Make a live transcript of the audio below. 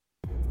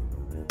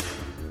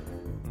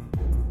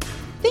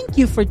Thank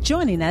you for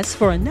joining us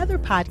for another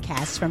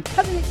podcast from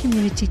Covenant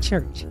Community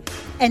Church.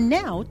 And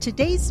now,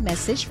 today's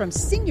message from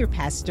Senior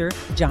Pastor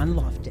John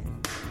Lofton.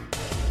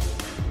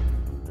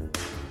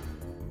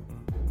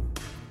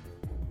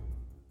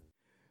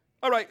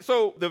 All right,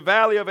 so the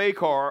Valley of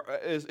Achor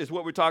is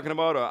what we're talking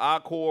about, or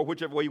Achor,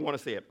 whichever way you want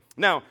to say it.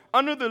 Now,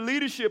 under the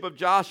leadership of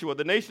Joshua,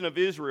 the nation of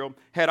Israel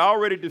had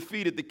already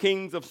defeated the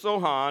kings of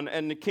Sohan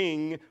and the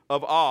king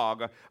of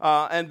Og.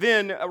 And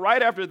then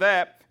right after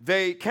that,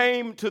 they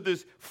came to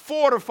this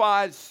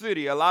fortified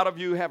city. A lot of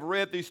you have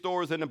read these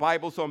stories in the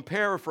Bible, so I'm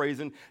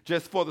paraphrasing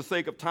just for the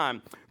sake of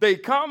time. They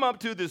come up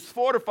to this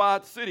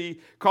fortified city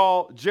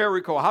called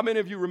Jericho. How many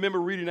of you remember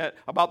reading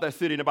about that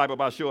city in the Bible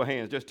by show of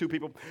hands? Just two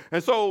people.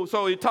 And so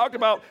he talked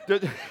about,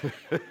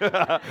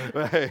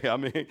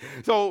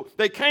 so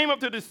they came up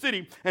to the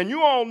city, and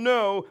you all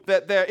know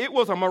that it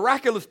was a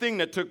miraculous thing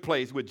that took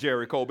place with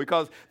Jericho,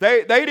 because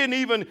they didn't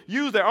even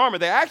use their armor.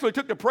 They actually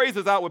took the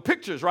praises out with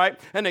pictures, right?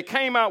 And they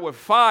came out with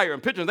fire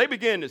and pictures. They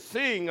began to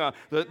sing, and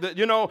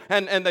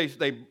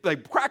they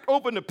cracked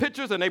open the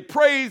pictures and they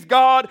praised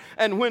God.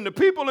 And when the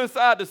people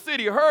inside the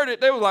city heard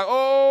it, they was like,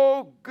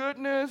 "Oh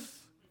goodness."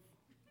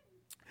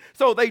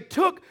 So they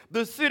took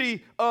the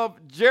city of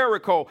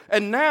Jericho,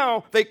 and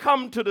now they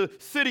come to the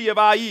city of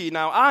Ai.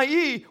 Now,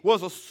 Ai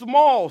was a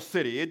small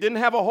city. It didn't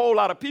have a whole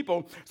lot of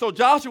people. So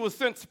Joshua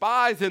sent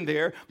spies in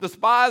there. The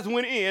spies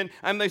went in,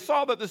 and they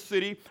saw that the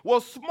city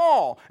was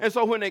small. And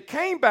so when they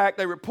came back,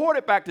 they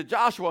reported back to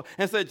Joshua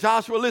and said,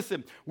 "Joshua,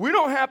 listen, we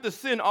don't have to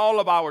send all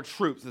of our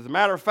troops. As a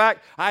matter of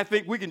fact, I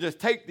think we can just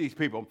take these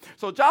people."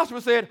 So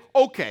Joshua said,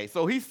 okay.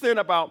 So he sent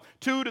about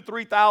 2,000 to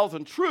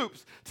 3,000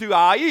 troops to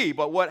Ai.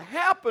 But what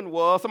happened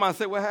was, somebody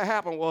said, what had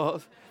happened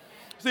was,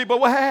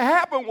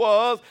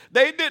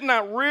 they did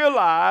not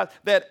realize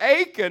that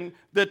Achan,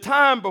 the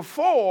time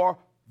before,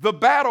 the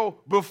battle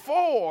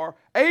before,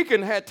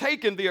 Achan had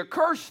taken the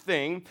accursed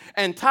thing,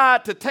 and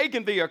tied to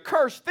taking the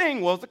accursed thing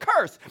was the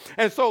curse.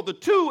 And so the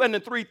 2,000 and the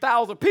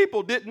 3,000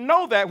 people didn't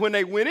know that when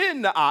they went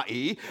into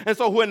Ai. And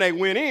so when they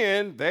went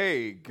in,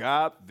 they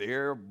got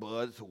their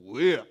butts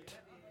whipped.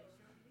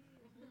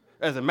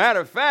 As a matter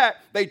of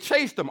fact, they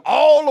chased them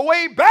all the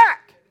way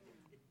back.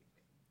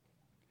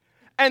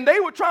 And they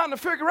were trying to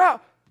figure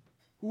out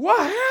what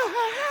hell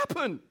had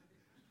happened.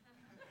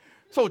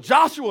 So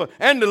Joshua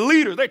and the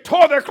leaders, they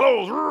tore their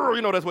clothes.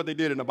 You know, that's what they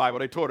did in the Bible.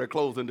 They tore their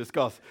clothes in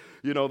disgust.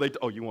 You know,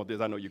 you want this?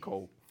 I know you're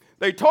cold.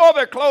 They tore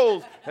their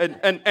clothes and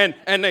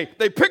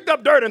they picked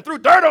up dirt and threw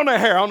dirt on their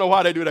hair. I don't know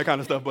why they do that kind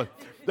of stuff, but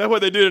that's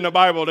what they did in the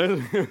Bible.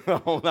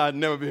 I'd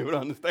never be able to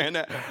understand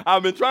that.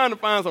 I've been trying to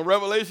find some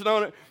revelation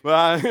on it, but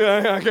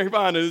I can't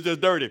find it. It's just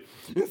dirty.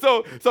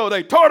 So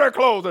they tore their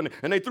clothes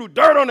and they threw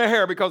dirt on their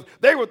hair because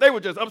they were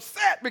just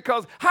upset,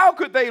 because how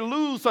could they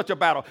lose such a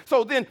battle?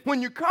 So then when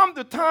you come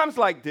to times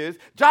like this,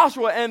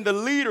 Joshua and the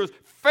leaders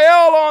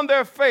fell on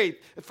their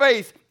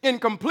face in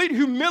complete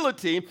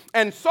humility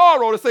and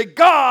sorrow to say,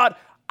 "God,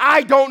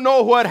 I don't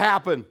know what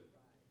happened."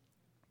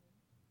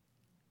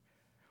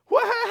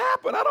 What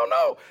happened? I don't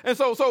know. And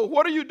so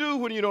what do you do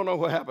when you don't know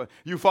what happened?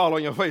 You fall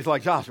on your face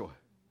like Joshua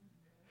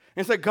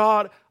and say,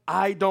 "God,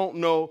 I don't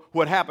know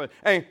what happened."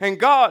 And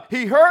God,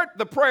 he heard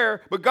the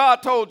prayer, but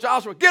God told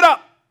Joshua, "Get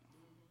up.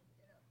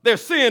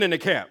 There's sin in the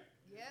camp."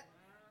 Yep.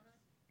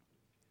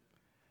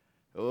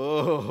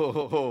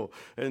 Oh,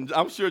 and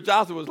I'm sure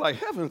Joshua was like,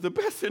 "Heavens, the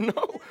best.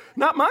 No,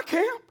 not my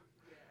camp."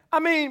 I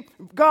mean,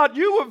 God,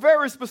 you were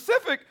very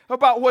specific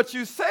about what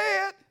you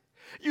said.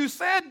 You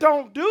said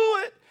don't do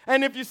it.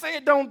 And if you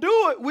said don't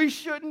do it, we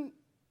shouldn't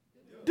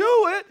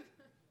do it.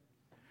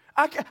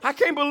 I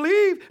can't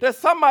believe that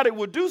somebody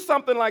would do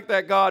something like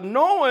that, God,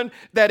 knowing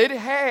that it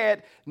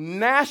had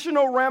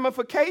national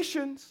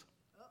ramifications.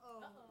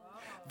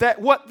 That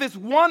what this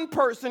one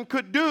person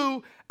could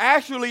do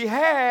actually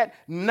had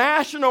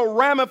national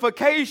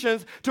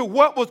ramifications to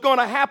what was going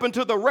to happen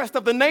to the rest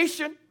of the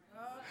nation.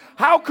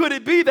 How could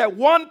it be that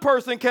one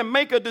person can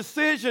make a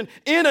decision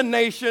in a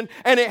nation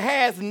and it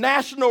has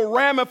national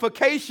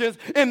ramifications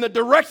in the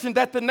direction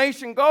that the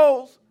nation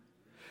goes?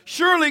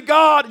 Surely,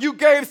 God, you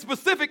gave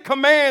specific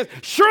commands.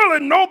 Surely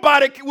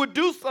nobody would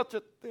do such a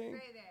thing.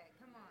 Say that.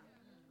 Come on.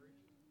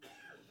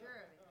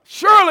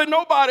 Surely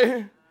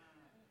nobody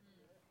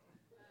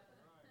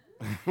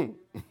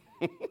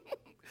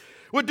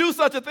would do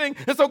such a thing.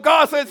 And so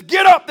God says,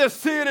 "Get up, there's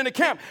sin in the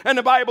camp." And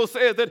the Bible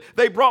says that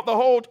they brought the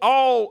whole,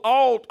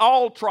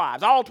 all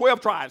tribes, all 12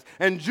 tribes,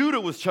 and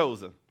Judah was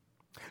chosen.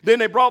 Then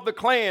they brought the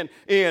clan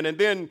in, and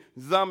then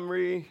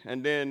Zimri,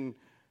 and then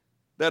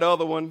that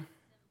other one,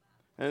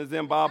 and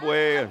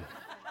Zimbabwe, and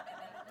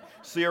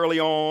Sierra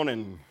Leone,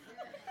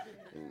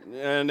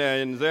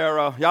 and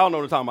Zara. Y'all know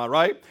what I'm talking about,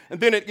 right? And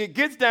then it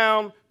gets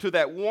down to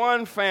that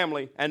one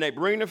family, and they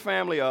bring the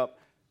family up,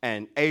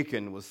 and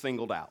Achan was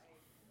singled out.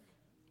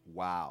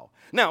 Wow.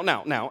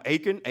 Now,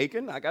 Achan,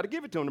 I got to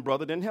give it to him. The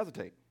brother didn't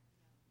hesitate.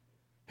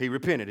 He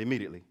repented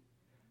immediately.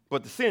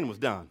 But the sin was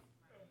done.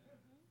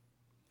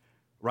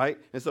 Right?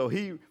 And so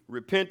he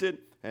repented,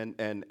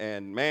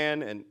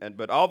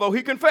 but although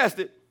he confessed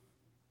it,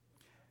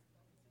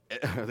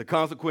 the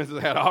consequences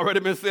had already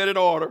been set in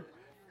order.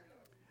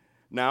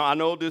 Now, I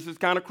know this is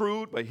kind of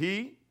crude, but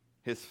he,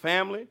 his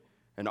family,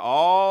 and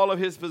all of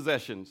his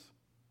possessions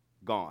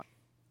gone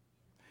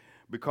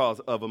because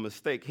of a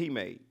mistake he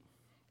made.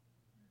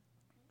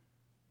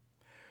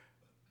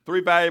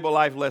 3 valuable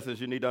life lessons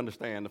you need to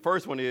understand. The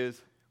first one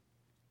is,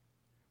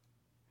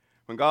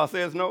 when God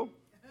says no,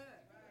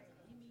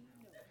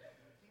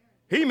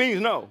 he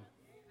means no.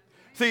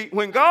 See,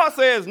 when God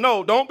says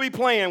no, don't be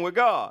playing with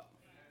God.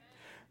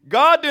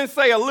 God didn't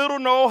say a little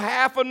no,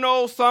 half a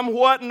no,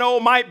 somewhat no,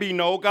 might be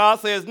no. God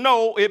says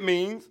no, it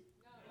means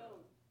no.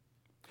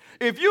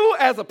 If you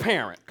as a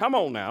parent, come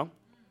on now,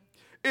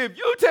 if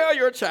you tell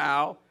your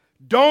child,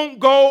 don't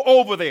go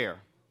over there,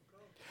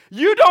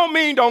 you don't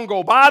mean don't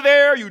go by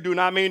there. You do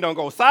not mean don't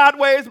go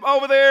sideways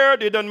over there.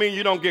 It doesn't mean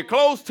you don't get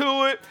close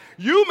to it.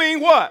 You mean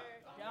what?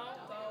 Don't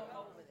go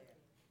over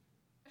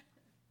there.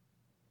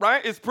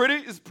 Right? It's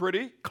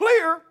pretty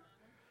clear.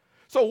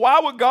 So why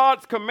would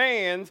God's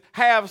commands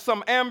have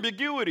some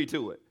ambiguity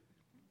to it?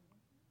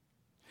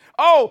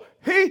 Oh,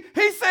 he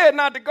said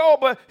not to go,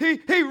 but he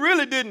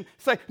really didn't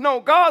say. No,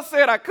 God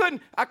said I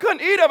couldn't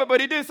eat of it, but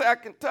he did say I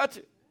can touch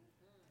it.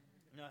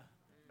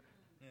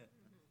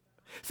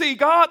 See,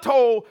 God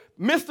told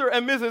Mr.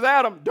 and Mrs.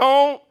 Adam,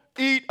 don't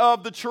eat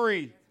of the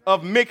tree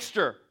of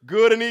mixture,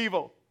 good and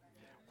evil.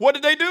 What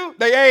did they do?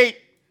 They ate.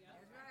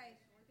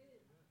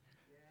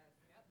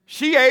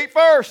 She ate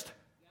first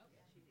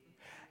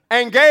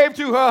and gave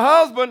to her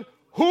husband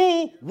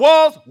who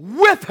was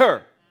with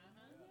her.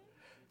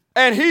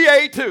 And he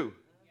ate too.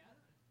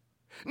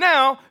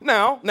 Now,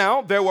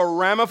 there were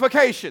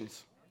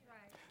ramifications.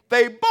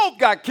 They both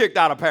got kicked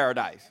out of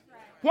paradise.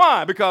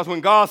 Why? Because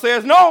when God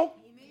says no,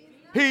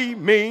 he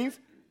means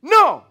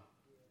no.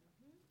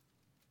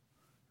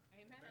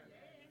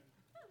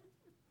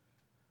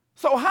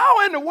 So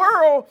how in the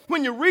world,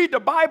 when you read the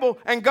Bible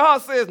and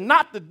God says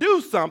not to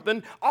do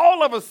something,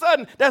 all of a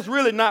sudden, that's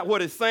really not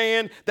what it's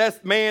saying.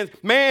 That's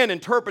man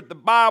interpret the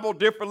Bible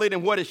differently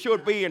than what it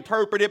should be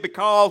interpreted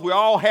because we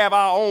all have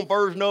our own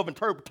version of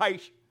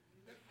interpretation.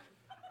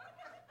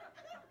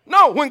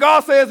 No, when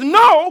God says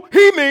no,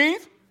 he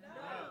means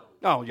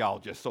no. Oh, y'all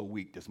just so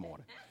weak this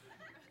morning.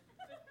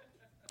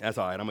 That's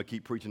all right. I'm going to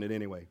keep preaching it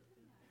anyway.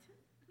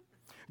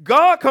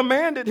 God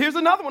commanded, here's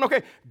another one,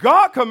 okay.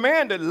 God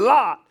commanded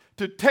Lot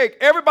to take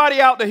everybody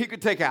out that he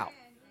could take out.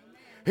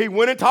 He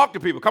went and talked to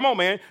people. Come on,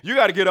 man. You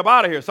got to get up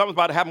out of here. Something's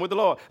about to happen with the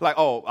Lord. Like,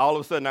 oh, all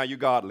of a sudden now you're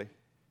godly.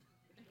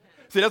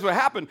 See, that's what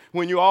happened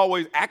when you're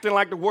always acting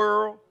like the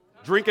world,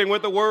 drinking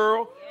with the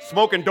world,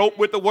 smoking dope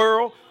with the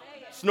world,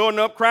 snorting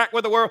up crack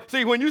with the world.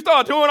 See, when you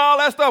start doing all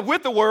that stuff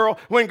with the world,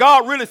 when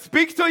God really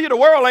speaks to you, the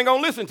world ain't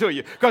going to listen to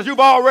you because you've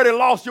already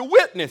lost your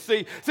witness.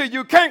 See,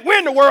 you can't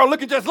win the world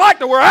looking just like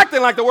the world,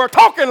 acting like the world,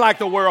 talking like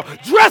the world,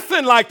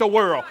 dressing like the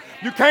world.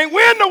 You can't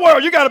win the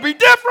world. You got to be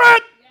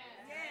different.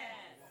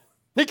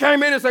 He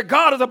came in and said,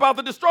 God is about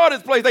to destroy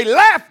this place. They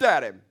laughed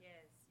at him.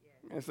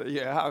 And said,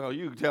 yeah, how are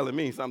you telling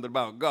me something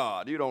about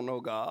God? You don't know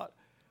God.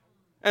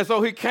 And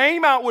so he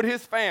came out with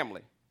his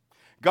family.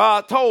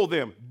 God told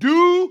them,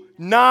 do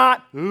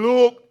not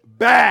look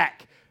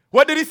back.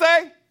 What did he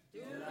say? Do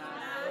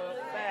not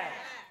look back.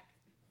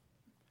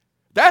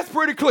 That's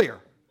pretty clear.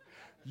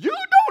 You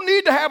don't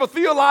need to have a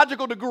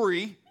theological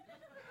degree.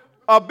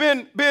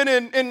 Been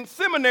in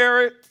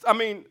seminary.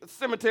 I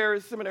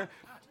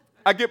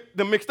get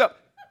them mixed up.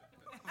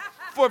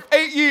 For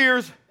 8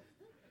 years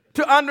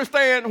to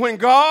understand when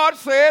God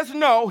says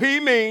no, he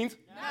means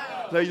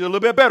no. So you're a little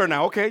bit better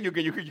now. Okay, you're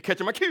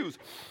catching my cues.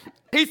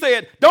 He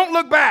said, don't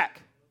look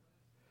back.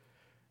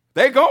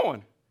 They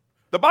going.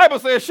 The Bible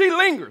says she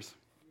lingers.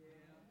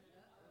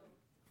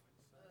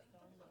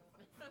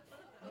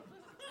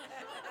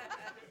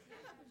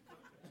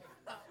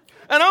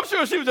 And I'm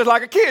sure she was just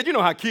like a kid. You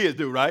know how kids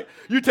do, right?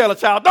 You tell a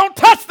child, don't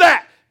touch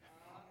that.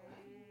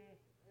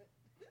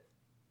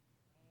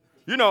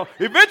 You know,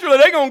 eventually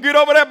they're going to get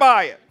over there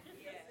by it.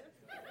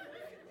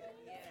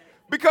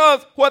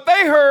 Because what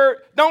they heard,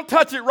 don't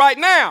touch it right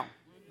now.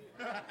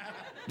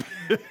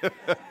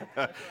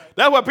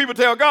 That's what people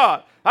tell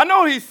God. I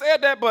know he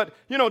said that, but,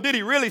 did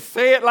he really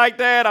say it like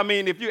that? I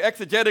mean, if you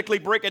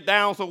exegetically break it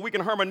down so we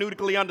can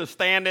hermeneutically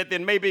understand it,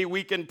 then maybe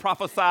we can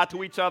prophesy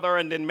to each other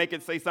and then make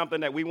it say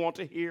something that we want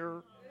to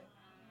hear.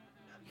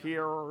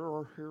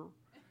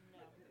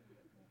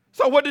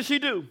 So what did she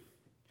do?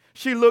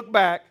 She looked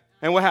back,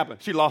 and what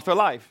happened? She lost her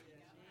life.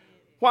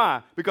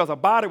 Why? Because her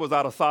body was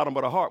out of Sodom,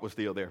 but her heart was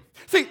still there.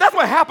 See, that's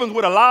what happens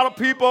with a lot of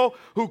people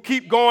who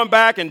keep going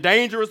back in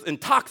dangerous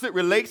and toxic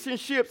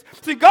relationships.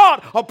 See,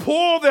 God will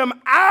pull them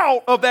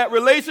out of that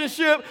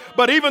relationship,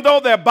 but even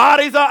though their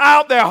bodies are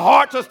out, their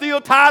hearts are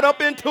still tied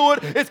up into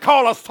it. It's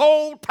called a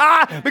soul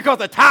tie because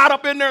they're tied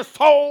up in their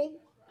soul.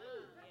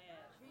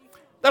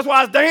 That's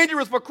why it's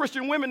dangerous for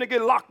Christian women to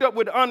get locked up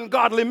with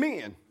ungodly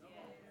men.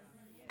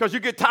 Because you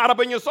get tied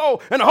up in your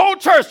soul. And the whole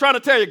church trying to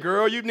tell you,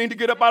 girl, you need to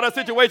get up out of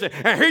that situation.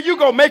 And here you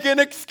go making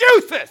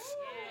excuses.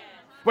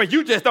 Well,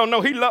 you just don't know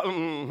he loves.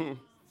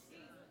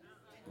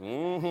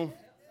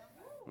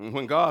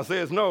 When God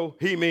says no,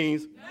 he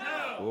means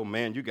no. Oh,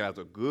 man, you guys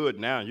are good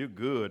now. You're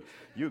good.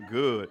 You're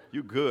good.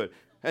 You're good.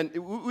 And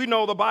we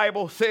know the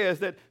Bible says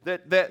that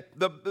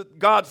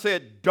God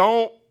said,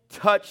 don't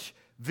touch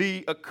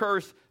the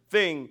accursed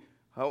thing.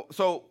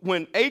 So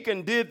when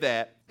Achan did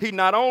that, he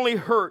not only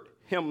hurt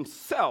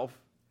himself,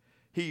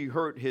 he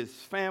hurt his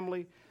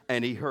family,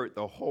 and he hurt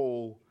the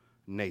whole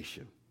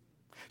nation.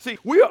 See,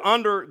 we are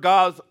under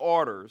God's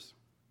orders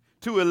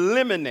to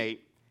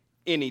eliminate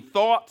any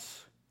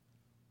thoughts,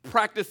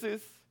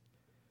 practices,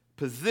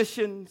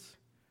 positions,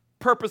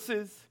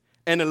 purposes,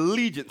 and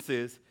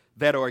allegiances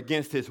that are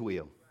against his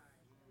will.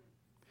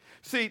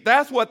 See,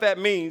 that's what that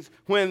means.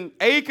 When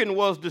Achan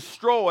was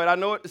destroyed, I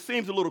know it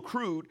seems a little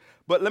crude,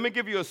 but let me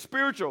give you a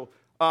spiritual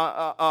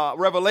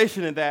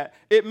revelation in that.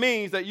 It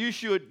means that you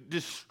should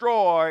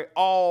destroy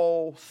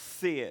all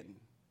sin.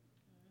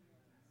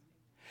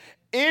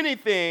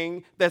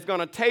 Anything that's going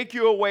to take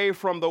you away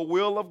from the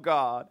will of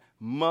God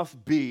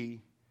must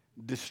be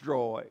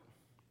destroyed.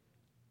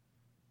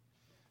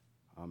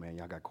 Oh, man,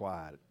 y'all got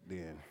quiet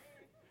then.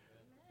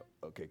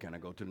 Okay, can I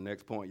go to the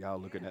next point? Y'all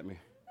looking at me?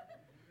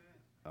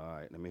 All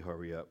right, let me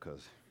hurry up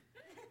because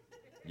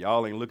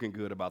y'all ain't looking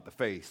good about the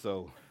face.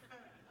 So,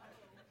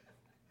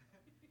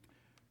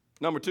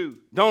 number 2,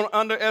 don't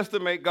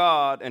underestimate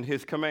God and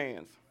his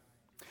commands.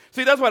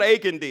 See, that's what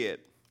Achan did.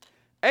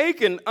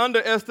 Achan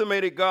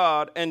underestimated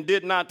God and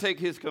did not take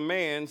his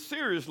commands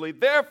seriously.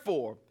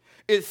 Therefore,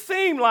 it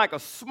seemed like a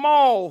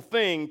small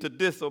thing to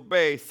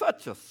disobey,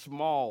 such a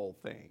small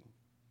thing.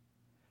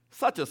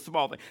 Such a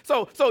small thing.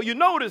 So you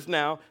notice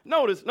now,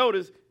 notice,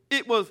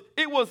 it was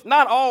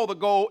not all the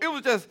gold. It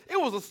was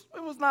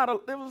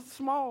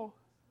small.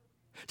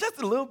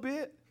 Just a little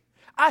bit.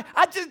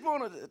 I just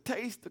wanted to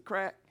taste the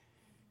crack.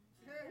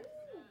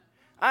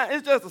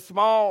 It's just a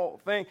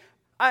small thing.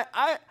 I'm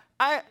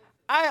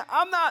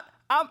not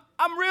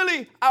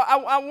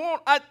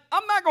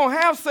going to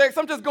have sex.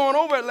 I'm just going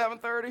over at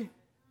 11:30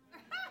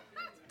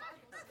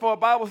 for a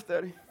Bible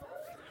study.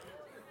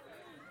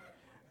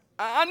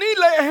 I need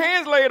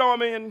hands laid on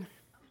me, and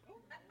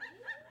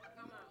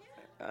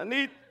I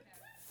need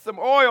some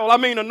oil.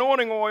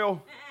 Anointing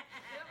oil.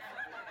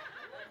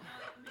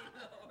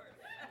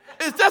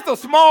 It's just a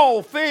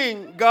small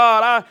thing,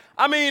 God.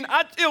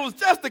 It was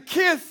just a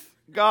kiss,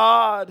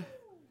 God.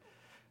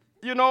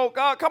 You know,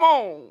 God, come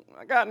on.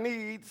 I got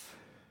needs.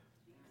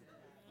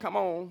 Come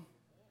on.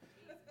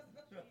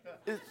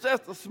 It's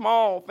just a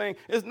small thing.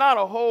 It's not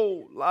a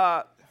whole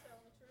lot.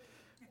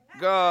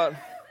 God,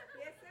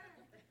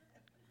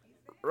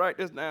 write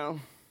this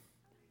down.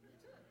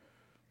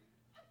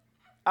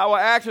 Our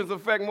actions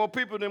affect more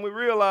people than we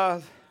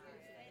realize.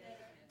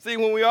 See,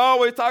 when we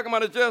always talking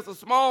about it's just a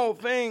small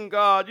thing,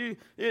 God,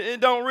 it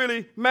don't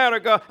really matter,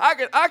 God. Lord,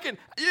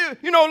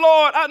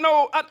 I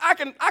know I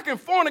can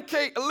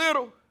fornicate a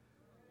little.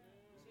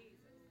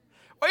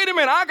 Wait a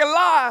minute, I can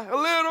lie a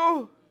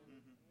little.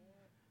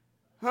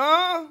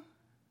 Huh?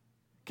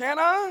 Can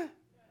I?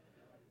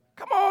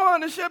 Come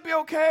on, it should be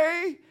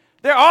okay.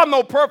 There are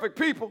no perfect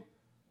people.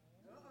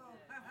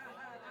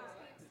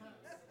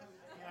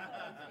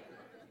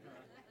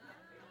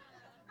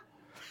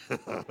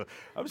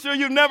 I'm sure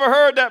you've never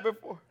heard that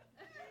before.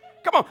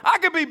 Come on, I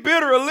can be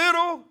bitter a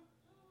little.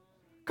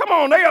 Come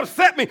on, they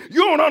upset me.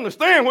 You don't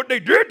understand what they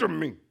did to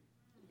me.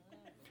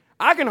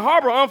 I can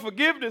harbor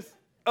unforgiveness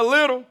a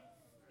little.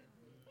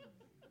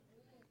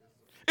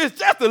 It's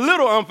just a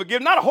little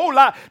unforgiveness, not a whole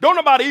lot. Don't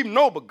nobody even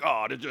know, but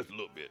God, it's just a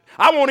little bit.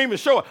 I won't even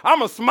show it. I'm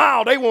going to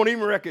smile. They won't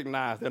even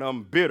recognize that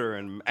I'm bitter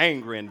and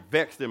angry and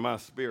vexed in my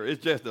spirit.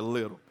 It's just a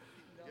little.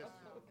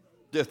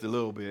 Just a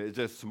little bit. It's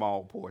just a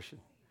small portion.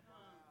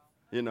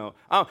 You know,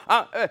 I'm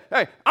going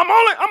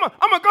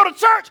to go to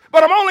church,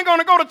 but I'm only going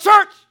to go to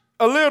church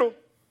a little.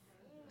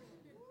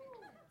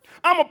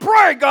 I'm going to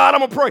pray, God. I'm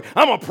going to pray.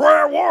 I'm a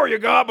prayer warrior,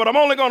 God, but I'm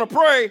only going to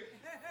pray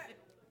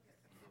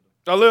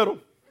a little.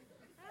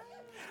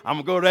 I'm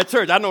going to go to that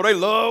church. I know they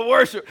love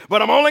worship,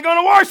 but I'm only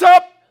going to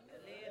worship.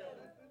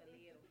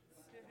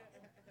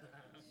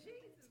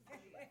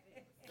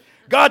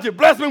 God, you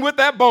blessed me with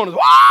that bonus.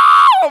 Wow,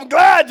 I'm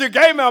glad you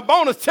gave me a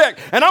bonus check,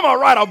 and I'm going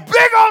to write a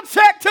big old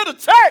check to the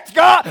church,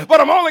 God, but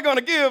I'm only going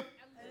to give.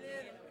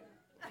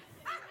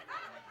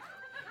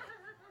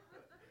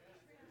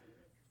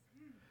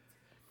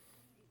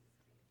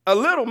 A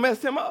little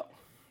messed him up.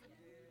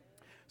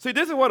 See,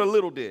 this is what a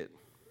little did.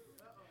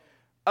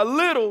 A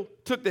little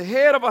took the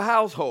head of a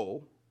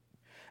household,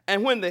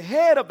 and when the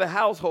head of the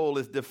household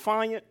is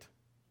defiant,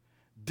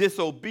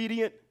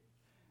 disobedient,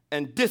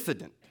 and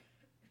dissident,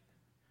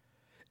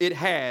 it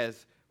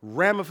has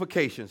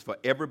ramifications for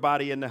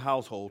everybody in the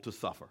household to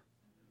suffer.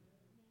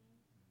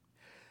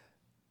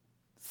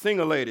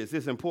 Single ladies,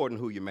 it's important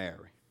who you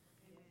marry.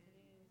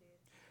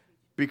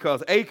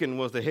 Because Achan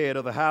was the head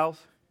of the house,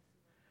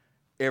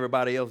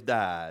 everybody else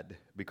died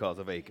because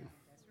of Achan.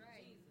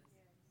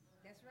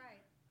 That's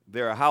right.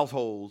 There are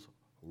households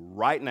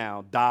right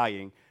now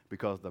dying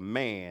because the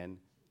man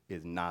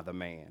is not the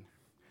man.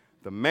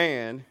 The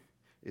man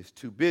is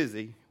too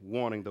busy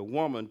wanting the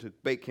woman to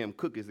bake him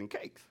cookies and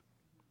cakes.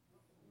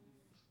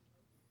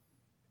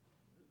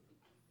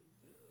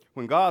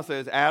 When God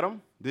says,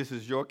 Adam, this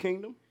is your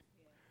kingdom,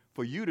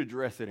 for you to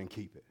dress it and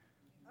keep it.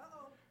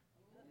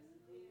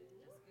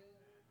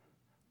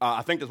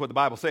 I think that's what the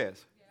Bible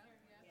says.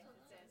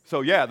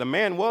 So, yeah, the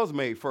man was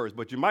made first,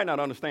 but you might not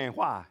understand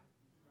why.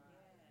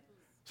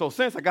 So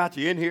since I got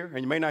you in here,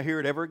 and you may not hear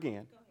it ever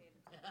again,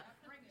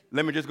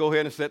 let me just go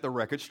ahead and set the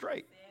record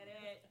straight.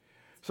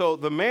 So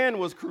the man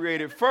was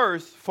created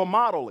first for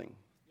modeling.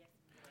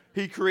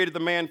 He created the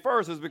man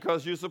first is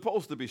because you're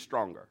supposed to be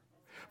stronger.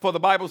 For the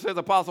Bible says,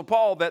 Apostle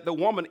Paul, that the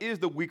woman is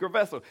the weaker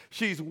vessel.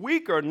 She's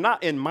weaker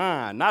not in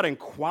mind, not in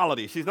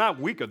quality. She's not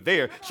weaker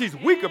there. She's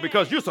weaker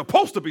because you're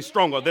supposed to be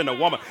stronger than a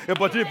woman.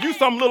 But if you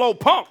some little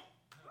old punk,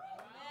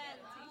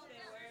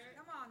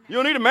 you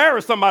don't need to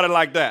marry somebody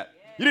like that.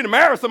 You need to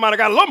marry somebody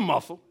that got a little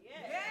muscle,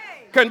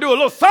 can do a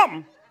little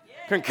something,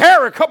 can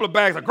carry a couple of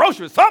bags of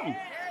groceries, something.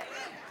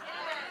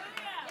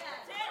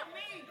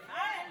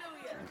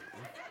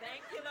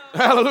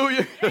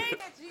 Hallelujah.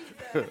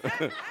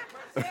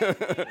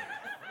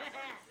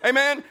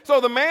 Amen.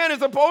 So the man is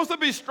supposed to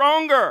be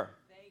stronger,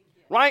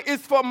 right?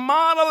 It's for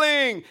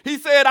modeling. He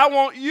said, I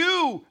want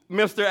you,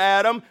 Mr.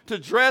 Adam, to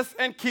dress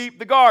and keep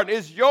the garden.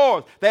 It's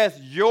yours. That's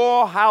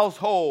your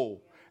household.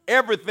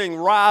 Everything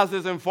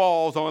rises and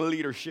falls on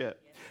leadership.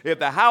 If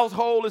the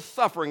household is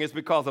suffering, it's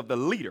because of the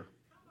leader.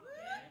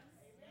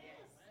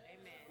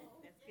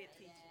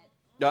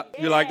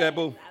 You like that,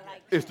 boo?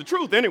 It's the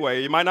truth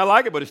anyway. You might not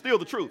like it, but it's still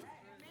the truth.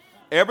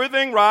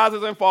 Everything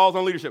rises and falls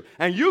on leadership.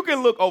 And you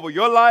can look over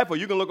your life or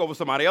you can look over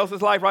somebody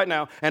else's life right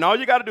now, and all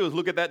you got to do is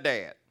look at that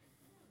dad.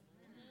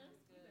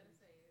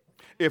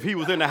 If he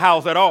was in the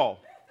house at all.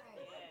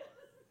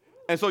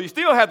 And so you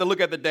still have to look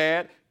at the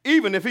dad,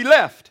 even if he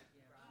left.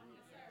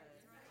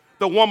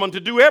 The woman to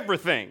do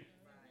everything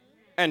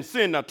and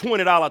send a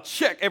 $20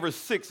 check every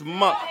 6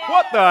 months.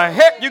 What the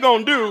heck you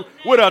going to do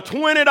with a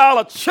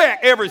 $20 check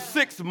every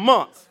 6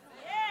 months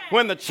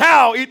when the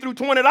child eat through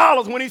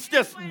 $20 when he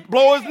just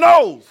blow his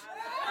nose?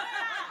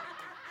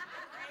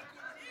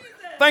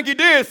 Think you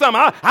did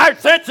something. I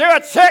sent you a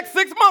check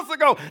 6 months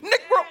ago.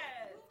 Negro.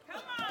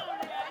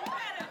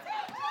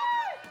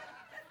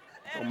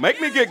 Don't make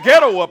me get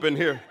ghetto up in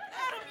here.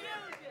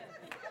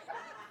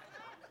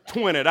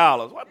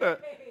 $20. What the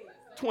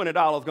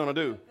 $20 going to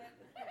do?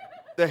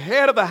 The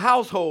head of the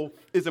household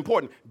is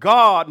important.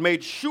 God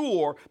made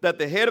sure that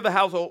the head of the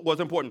household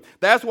was important.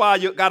 That's why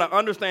you got to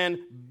understand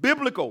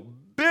biblical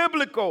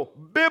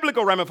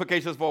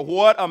ramifications for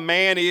what a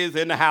man is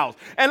in the house.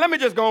 And let me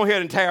just go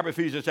ahead and tab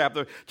Ephesians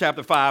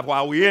chapter 5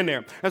 while we're in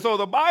there. And so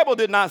the Bible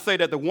did not say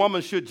that the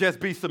woman should just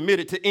be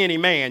submitted to any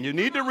man. You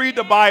need to read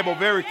the Bible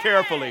very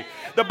carefully.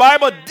 The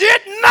Bible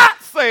did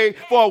not say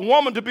for a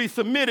woman to be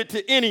submitted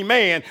to any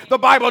man. The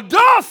Bible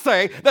does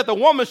say that the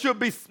woman should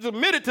be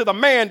submitted to the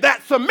man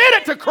that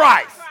submitted to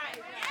Christ.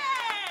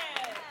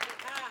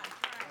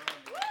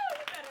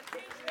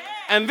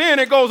 And then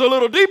it goes a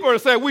little deeper and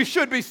says we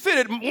should be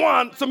submitted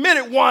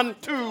one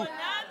to.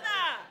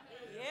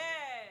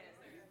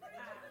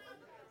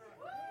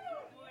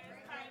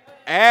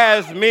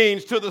 As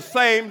means to the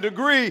same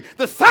degree.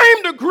 The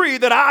same degree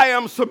that I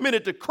am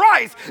submitted to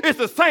Christ is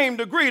the same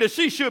degree that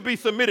she should be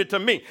submitted to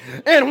me.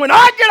 And when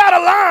I get out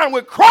of line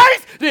with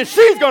Christ, then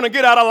she's going to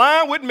get out of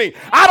line with me.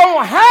 I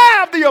don't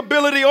have the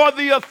ability or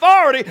the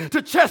authority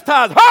to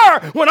chastise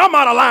her when I'm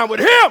out of line with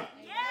him.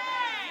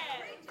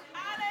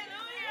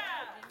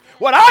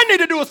 What I need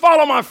to do is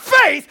follow my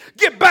faith,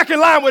 get back in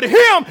line with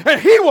him,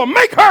 and he will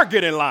make her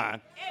get in line.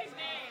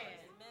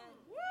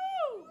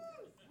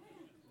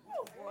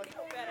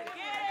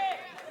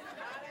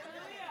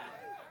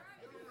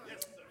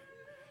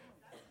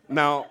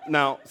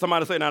 Now,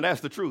 somebody say, now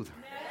that's the truth.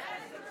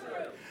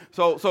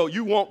 So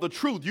you want the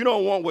truth. You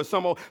don't want what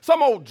some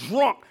old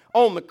drunk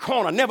on the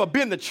corner, never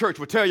been to church,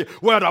 will tell you,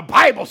 well, the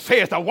Bible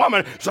says the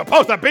woman is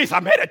supposed to be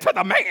submitted to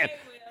the man.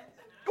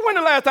 When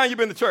the last time you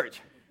been to church?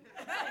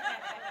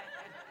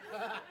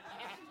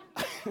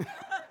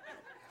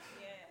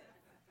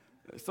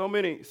 So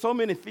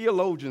many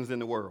theologians in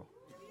the world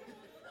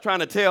trying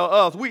to tell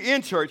us, we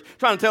in church,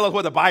 trying to tell us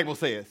what the Bible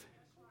says.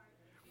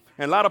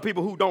 And a lot of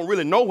people who don't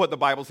really know what the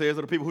Bible says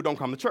are the people who don't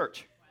come to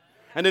church.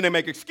 And then they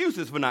make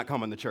excuses for not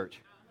coming to church.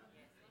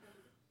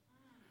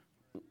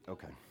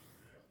 Okay.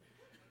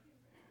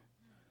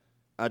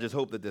 I just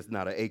hope that there's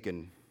not an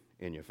Achan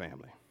in your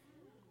family.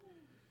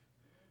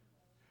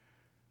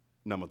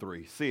 Number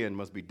 3, sin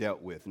must be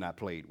dealt with, not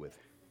played with.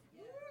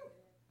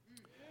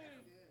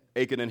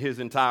 Achan and his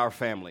entire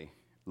family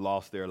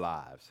lost their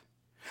lives.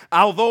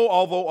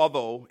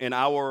 Although in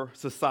our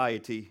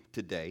society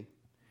today,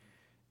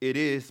 it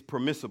is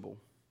permissible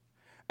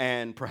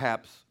and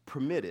perhaps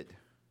permitted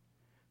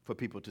for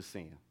people to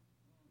sin.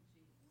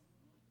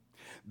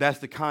 That's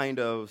the kind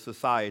of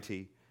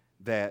society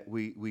that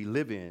we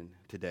live in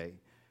today.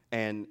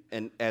 And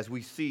as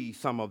we see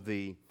some of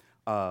the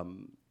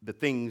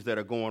things that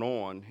are going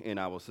on in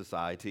our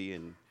society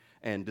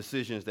and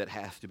decisions that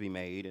has to be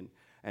made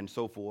and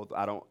so forth,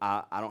 I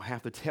don't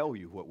have to tell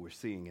you what we're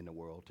seeing in the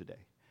world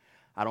today.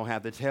 I don't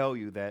have to tell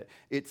you that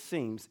it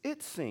seems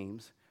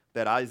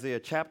that Isaiah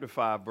chapter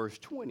 5 verse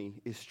 20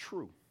 is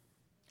true.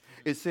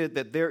 It said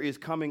that there is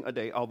coming a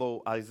day,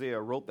 although Isaiah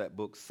wrote that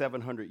book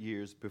 700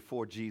 years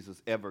before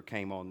Jesus ever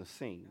came on the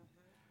scene.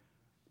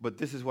 But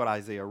this is what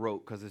Isaiah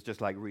wrote, because it's just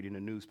like reading a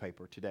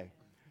newspaper today.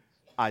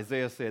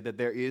 Isaiah said that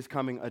there is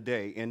coming a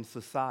day in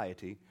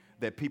society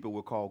that people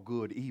will call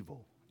good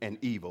evil and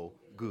evil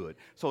good.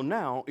 So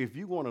now, if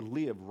you want to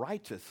live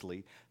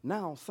righteously,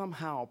 now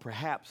somehow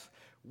perhaps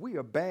we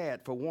are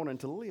bad for wanting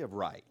to live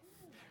right.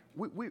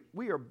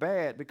 We are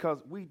bad because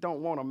we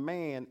don't want a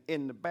man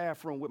in the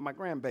bathroom with my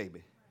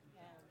grandbaby.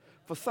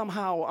 For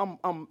somehow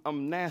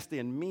I'm nasty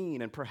and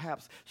mean and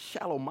perhaps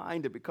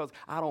shallow-minded because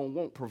I don't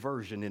want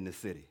perversion in the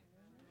city.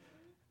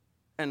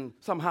 And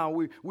somehow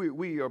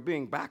we are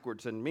being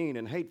backwards and mean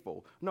and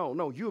hateful.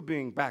 No, you're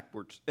being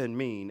backwards and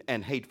mean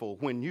and hateful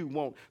when you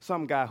want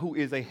some guy who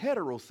is a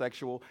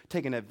heterosexual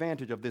taking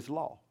advantage of this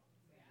law.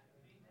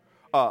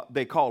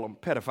 They call them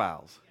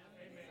pedophiles.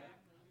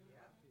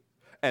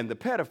 And the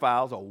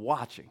pedophiles are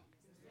watching,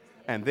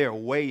 and they're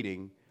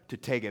waiting to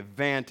take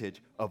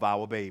advantage of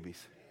our babies.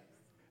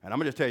 And I'm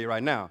going to just tell you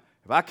right now,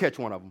 if I catch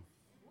one of them,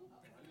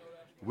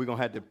 we're going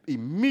to have to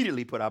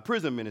immediately put our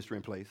prison ministry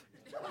in place.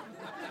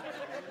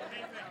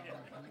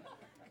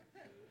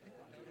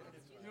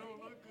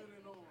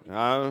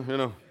 They're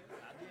going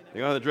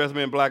to dress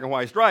me in black and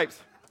white stripes.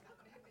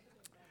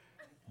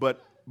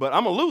 But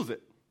I'm going to lose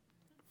it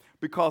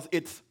because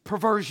it's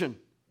perversion.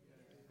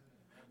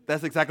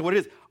 That's exactly what it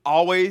is.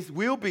 Always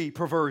will be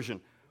perversion.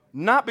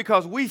 Not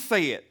because we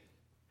say it.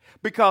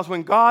 Because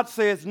when God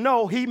says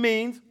no, he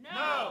means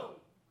no.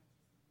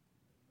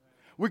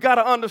 We got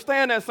to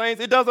understand that,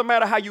 saints. It doesn't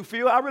matter how you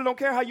feel. I really don't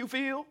care how you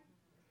feel.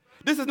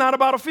 This is not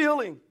about a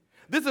feeling.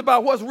 This is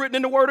about what's written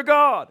in the Word of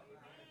God.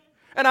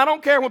 And I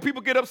don't care when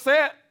people get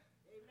upset.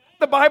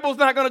 The Bible's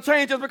not going to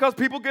change just because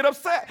people get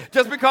upset.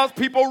 Just because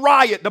people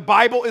riot, the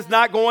Bible is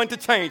not going to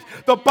change.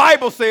 The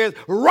Bible says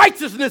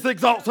righteousness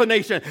exalts a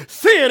nation.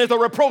 Sin is a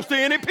reproach to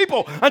any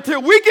people.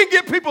 Until we can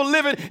get people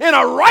living in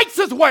a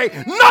righteous way,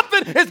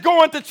 nothing is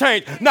going to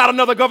change. Not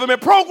another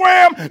government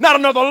program, not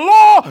another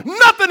law.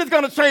 Nothing is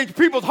going to change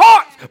people's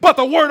hearts but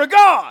the Word of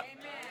God.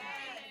 Amen.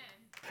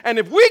 And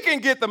if we can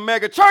get the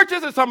mega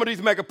churches and some of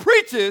these mega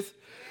preachers,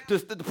 the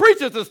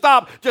preachers to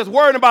stop just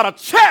worrying about a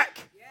check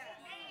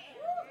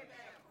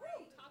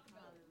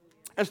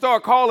and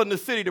start calling the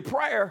city to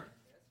prayer,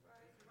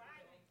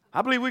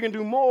 I believe we can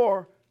do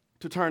more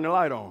to turn the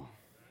light on.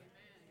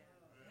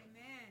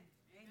 Amen.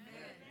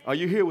 Are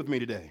you here with me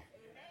today?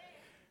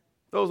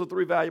 Those are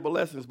 3 valuable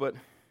lessons, but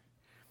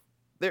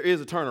there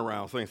is a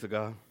turnaround, thanks to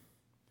God.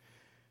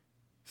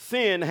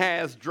 Sin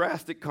has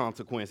drastic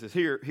consequences.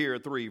 Here are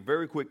 3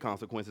 very quick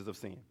consequences of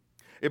sin.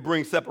 It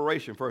brings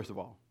separation, first of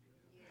all.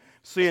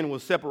 Sin will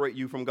separate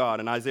you from God.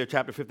 In Isaiah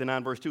chapter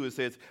 59, verse 2, it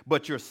says,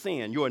 but your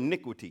sin, your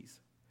iniquities,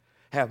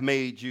 have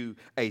made you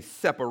a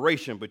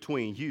separation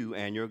between you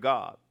and your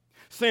God.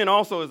 Sin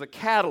also is a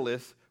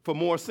catalyst for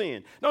more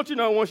sin. Don't you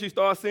know once you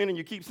start sinning,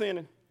 you keep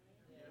sinning?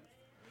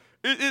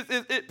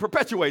 It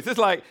perpetuates. It's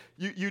like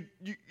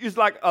it's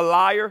like a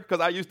liar,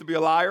 because I used to be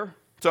a liar,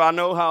 so I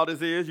know how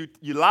this is.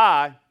 You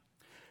lie,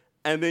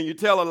 and then you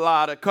tell a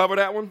lie to cover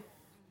that one,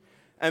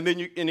 and then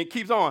it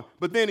keeps on.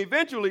 But then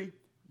eventually,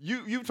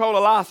 you told a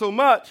lie so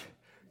much,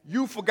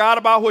 you forgot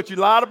about what you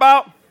lied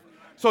about,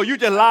 so you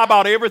just lie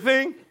about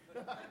everything.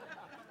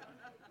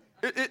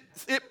 It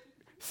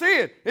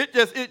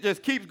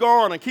just keeps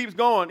going and keeps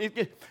going.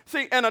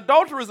 See, an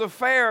adulterous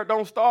affair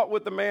don't start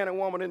with the man and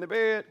woman in the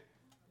bed.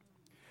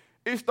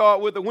 It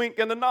starts with the wink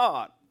and the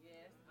nod.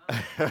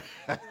 Yes.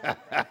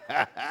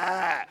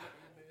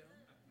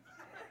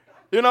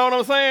 You know what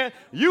I'm saying?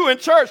 You in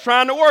church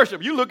trying to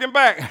worship. You looking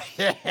back.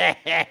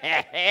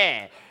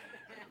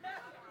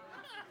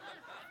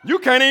 You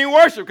can't even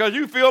worship because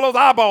you feel those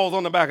eyeballs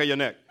on the back of your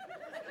neck.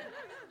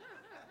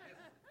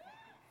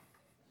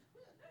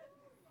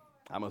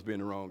 I must be in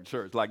the wrong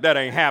church. Like, that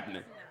ain't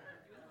happening.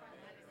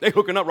 They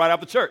hooking up right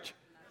after church.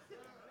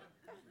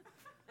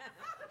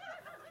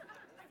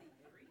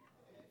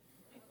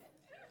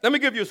 Let me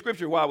give you a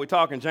scripture while we're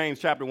talking. James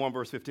chapter 1,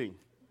 verse 15.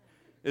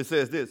 It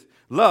says this: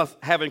 lust,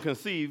 having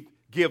conceived,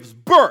 gives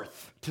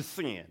birth to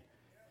sin.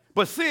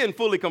 But sin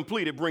fully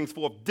completed brings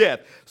forth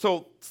death.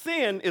 So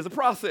sin is a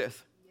process.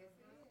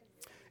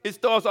 It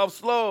starts off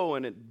slow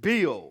and it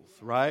builds,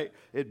 right?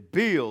 It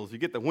builds. You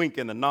get the wink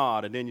and the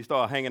nod, and then you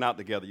start hanging out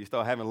together. You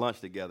start having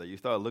lunch together. You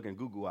start looking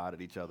goo-goo out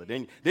at each other.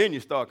 Then you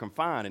start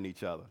confining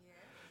each other.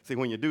 See,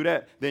 when you do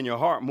that, then your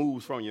heart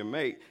moves from your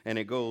mate and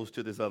it goes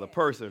to this other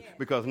person,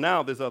 because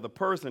now this other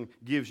person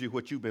gives you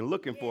what you've been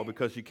looking for,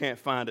 because you can't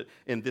find it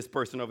in this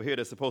person over here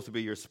that's supposed to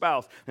be your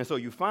spouse. And so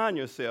you find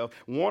yourself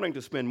wanting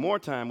to spend more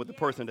time with the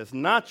person that's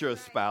not your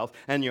spouse,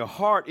 and your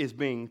heart is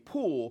being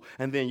pulled,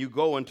 and then you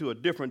go into a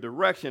different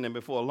direction, and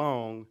before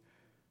long,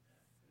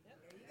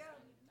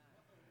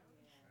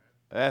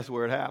 that's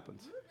where it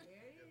happens.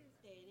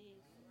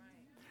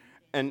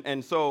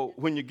 And so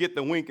when you get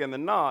the wink and the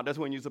nod, that's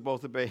when you're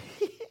supposed to be.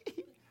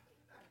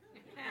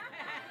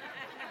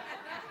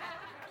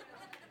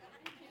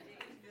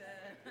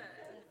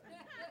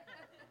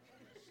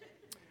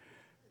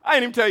 I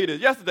didn't even tell you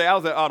this. Yesterday, I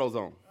was at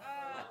AutoZone.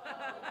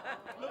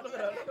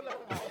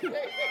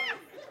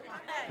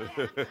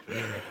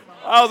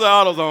 I was at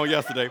AutoZone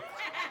yesterday,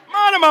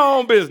 minding my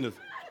own business.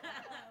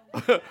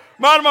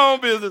 Mind my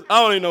own business.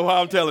 I don't even know why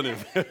I'm telling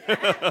this.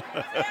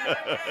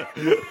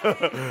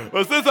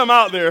 But since I'm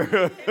out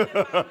there,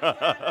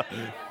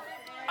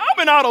 I'm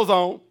in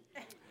AutoZone.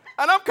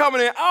 And I'm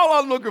coming in. All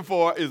I'm looking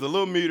for is a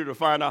little meter to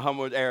find out how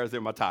much air is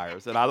in my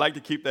tires. And I like to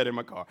keep that in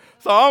my car.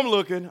 So I'm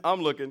looking.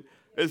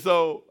 And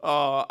so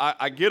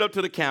I get up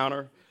to the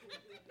counter.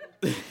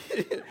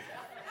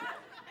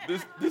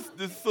 This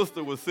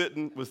sister was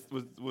sitting,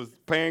 was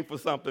paying for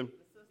something.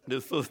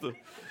 This sister.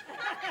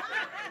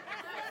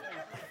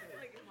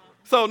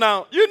 So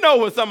now, you know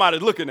when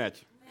somebody's looking at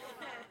you,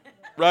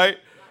 right?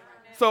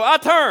 So I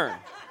turn.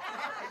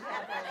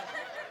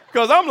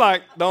 Because I'm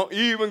like, don't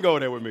even go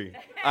there with me.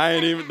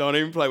 Don't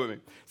even play with me.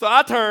 So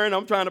I turn,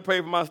 I'm trying to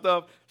pay for my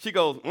stuff. She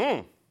goes,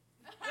 The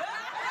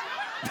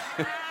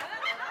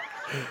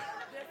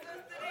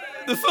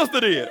sister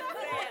did.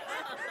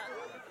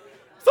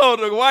 So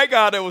the white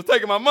guy that was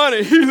taking my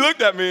money, he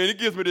looked at me and he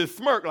gives me this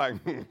smirk like,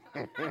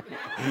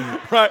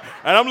 right?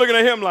 And I'm looking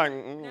at him like,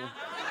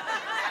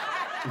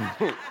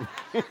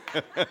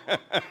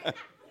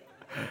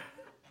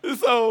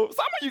 So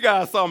some of you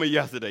guys saw me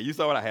yesterday. You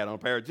saw what I had on, a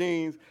pair of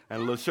jeans and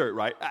a little shirt,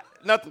 right?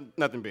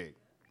 Nothing big.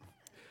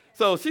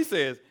 So she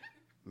says,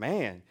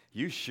 man,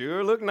 you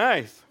sure look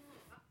nice.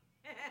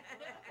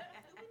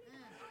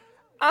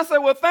 I said,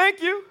 well,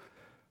 thank you.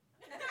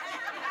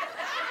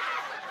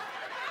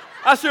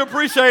 I sure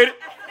appreciate it.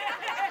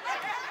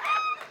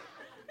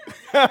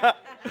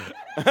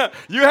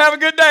 You have a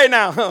good day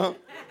now.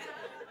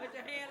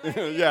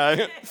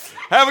 Yeah,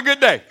 have a good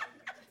day.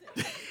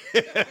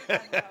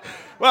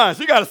 Well,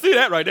 she got to see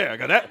that right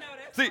there.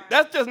 See,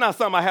 that's just not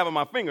something I have on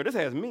my finger. This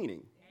has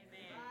meaning.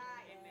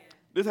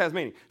 This has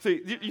meaning.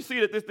 See, you see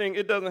that this thing,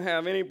 it doesn't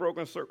have any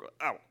broken circles.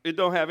 Ow. It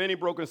don't have any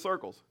broken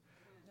circles.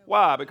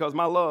 Why? Because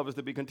my love is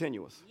to be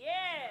continuous.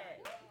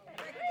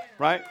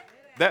 Right?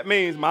 That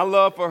means my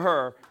love for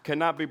her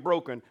cannot be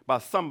broken by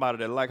somebody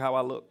that like how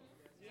I look.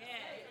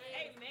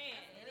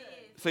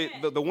 See,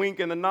 the wink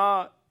and the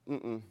nod,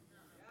 I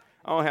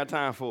don't have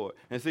time for it.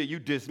 And see, you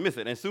dismiss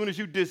it. As soon as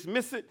you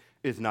dismiss it,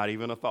 it's not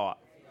even a thought.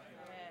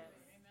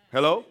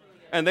 Hello?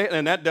 And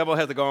that devil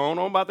has to go on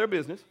about their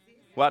business.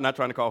 Well, I'm not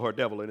trying to call her a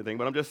devil or anything,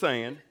 but I'm just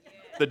saying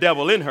the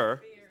devil in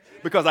her.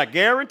 Because I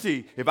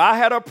guarantee if I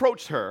had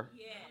approached her,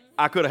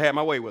 I could have had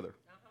my way with her.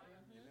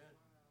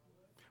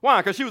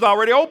 Why? Because she was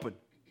already open.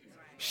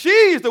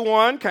 She's the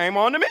one came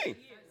on to me.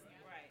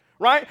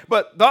 Right?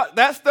 But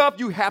that stuff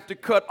you have to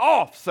cut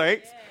off,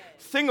 saints.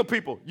 Single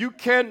people, you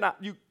cannot.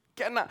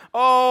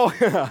 Oh,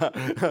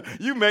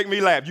 you make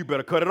me laugh. You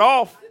better cut it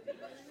off.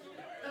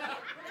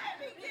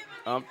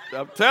 I'm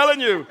telling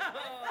you.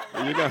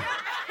 You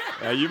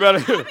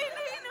better.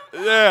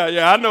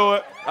 Yeah, I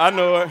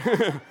know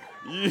it.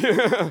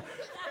 Yeah.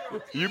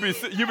 You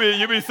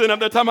be sitting up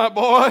there talking about,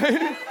 boy,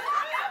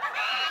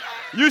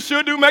 you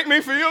sure do make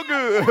me feel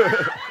good.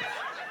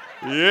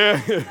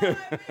 Yeah.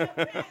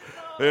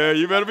 Yeah,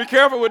 you better be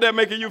careful with that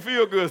making you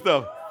feel good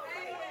stuff.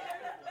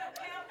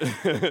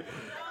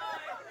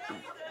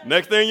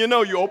 Next thing you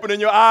know, you opening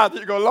your eyes and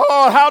you go,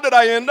 Lord, how did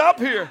I end up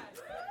here?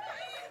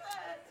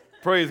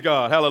 Praise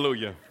God.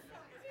 Hallelujah.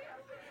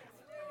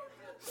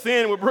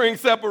 Sin will bring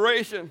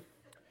separation,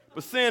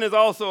 but sin is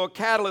also a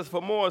catalyst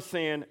for more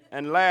sin.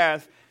 And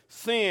last,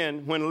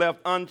 sin, when left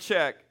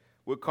unchecked,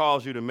 will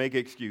cause you to make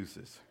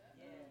excuses.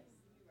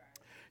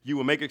 You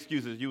will make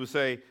excuses. You will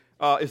say,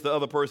 it's the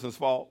other person's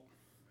fault.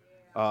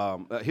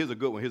 Here's a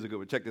good one.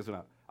 Check this one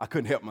out. I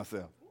couldn't help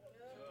myself.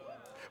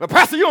 But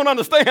Pastor, you don't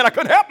understand. I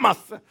couldn't help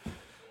myself.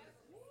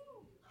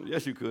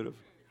 Yes, you could have.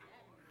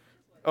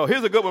 Oh,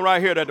 here's a good one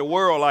right here that the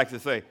world likes to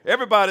say.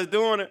 Everybody's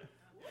doing it.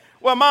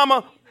 Well,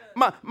 mama,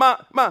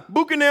 my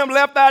Book and them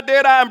left eye,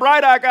 dead eye, and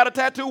bright eye got a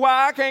tattoo.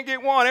 Why I can't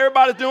get one?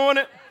 Everybody's doing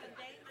it.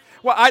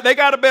 Well, they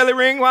got a belly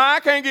ring. Why I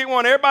can't get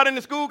one? Everybody in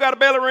the school got a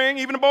belly ring.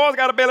 Even the boys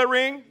got a belly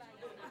ring.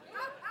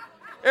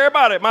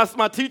 Everybody.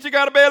 My teacher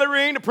got a belly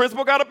ring. The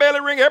principal got a belly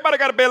ring. Everybody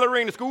got a belly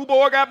ring. The school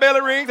board got belly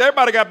rings.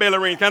 Everybody got belly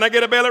rings. Can I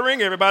get a belly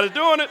ring? Everybody's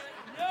doing it.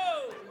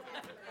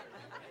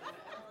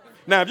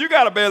 Now, if you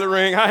got a belly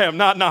ring, I am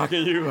not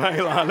knocking you. I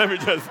ain't lying. Let me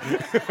just.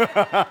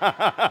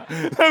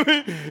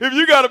 If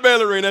you got a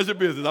belly ring, that's your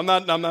business. I'm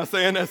not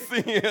saying that's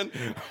sin.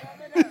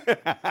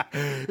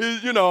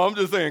 I'm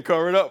just saying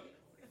cover it up.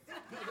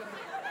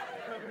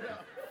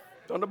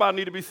 Don't nobody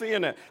need to be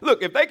seeing that.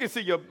 Look, if they can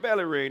see your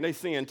belly ring, they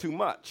seeing too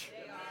much.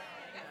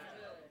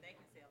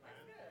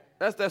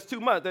 That's too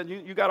much.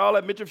 You got all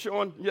that midriff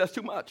showing. Yeah, that's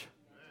too much.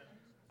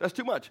 That's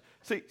too much.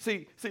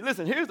 See.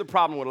 Listen. Here's the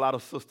problem with a lot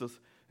of sisters.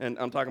 And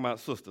I'm talking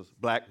about sisters,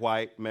 black,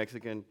 white,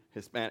 Mexican,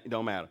 Hispanic, it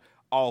don't matter.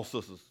 All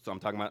sisters. So I'm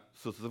talking about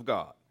sisters of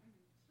God.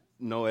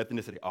 No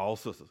ethnicity, all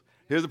sisters.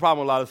 Here's the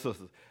problem with a lot of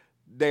sisters.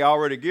 They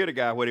already get a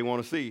guy where they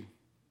want to see.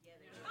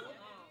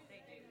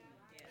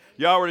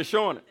 You're already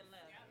showing it.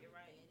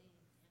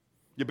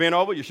 You bent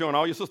over, you're showing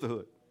all your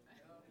sisterhood.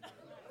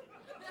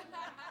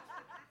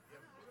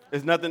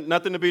 It's nothing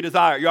to be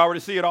desired. You already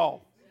see it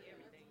all.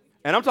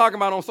 And I'm talking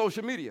about on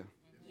social media.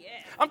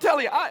 I'm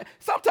telling you,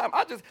 sometimes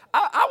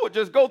I would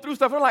just go through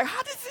stuff and I'm like,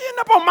 how did this end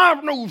up on my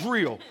news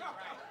reel?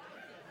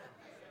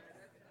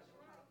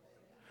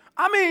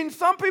 I mean,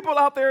 some people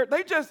out there,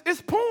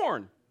 it's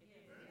porn.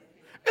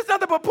 It's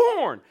nothing but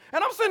porn.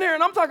 And I'm sitting here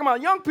and I'm talking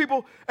about young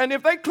people, and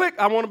if they click,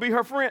 I want to be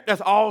her friend, that's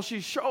all she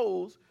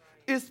shows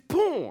is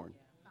porn.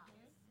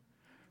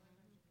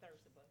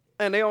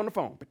 And they on the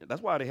phone.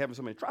 That's why they're having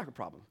so many traffic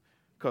problems.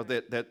 Because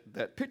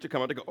that picture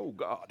come out, they go, oh,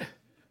 God.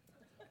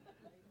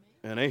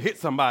 And they hit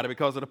somebody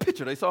because of the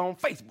picture they saw on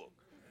Facebook.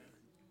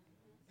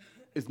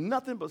 It's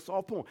nothing but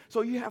soft porn.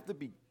 So you have to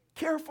be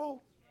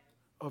careful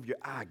of your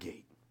eye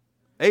gate.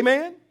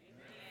 Amen?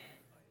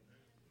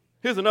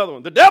 Here's another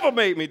one. The devil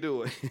made me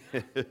do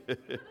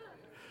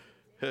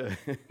it.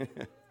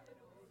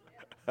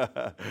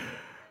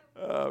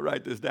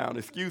 Write this down.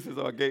 Excuses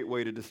are a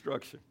gateway to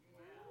destruction.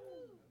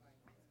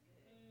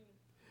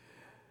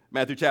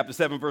 Matthew chapter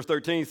 7, verse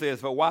 13 says,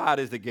 for wide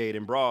is the gate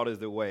and broad is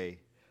the way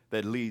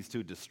that leads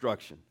to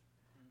destruction,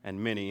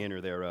 and many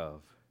enter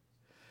thereof.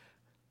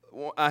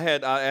 I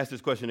asked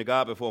this question to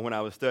God before when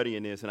I was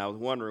studying this, and I was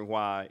wondering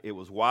why it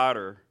was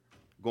wider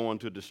going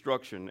to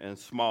destruction and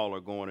smaller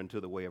going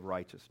into the way of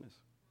righteousness.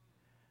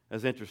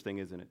 That's interesting,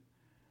 isn't it?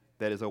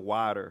 That is a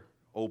wider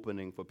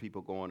opening for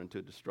people going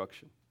into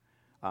destruction.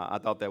 I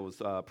thought that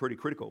was pretty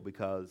critical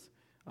because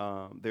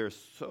there's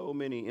so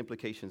many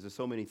implications and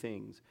so many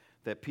things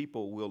that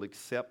people will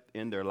accept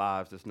in their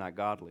lives that's not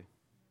godly.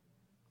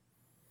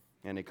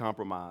 And they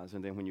compromise.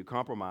 And then when you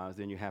compromise,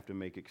 then you have to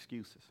make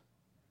excuses.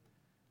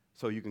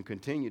 So you can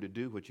continue to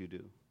do what you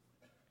do,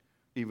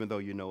 even though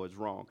you know it's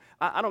wrong.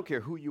 I don't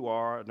care who you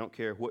are. I don't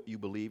care what you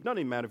believe. It doesn't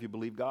even matter if you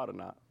believe God or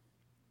not.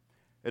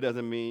 It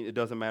doesn't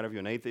matter if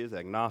you're an atheist,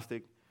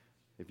 agnostic,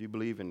 if you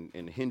believe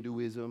in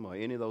Hinduism or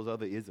any of those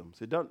other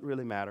isms. It doesn't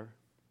really matter.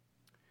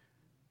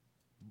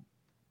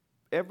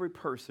 Every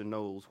person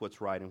knows what's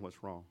right and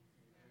what's wrong.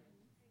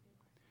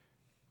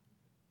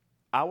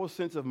 Our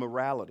sense of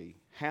morality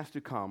has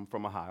to come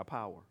from a higher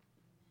power.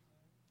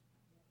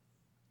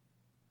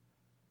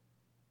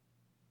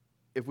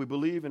 If we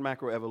believe in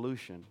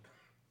macroevolution,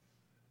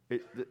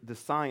 the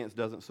science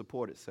doesn't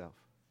support itself.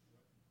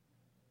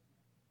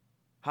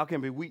 How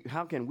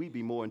can we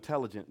be more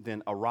intelligent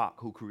than a rock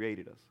who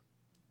created us?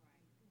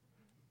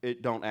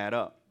 It don't add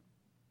up.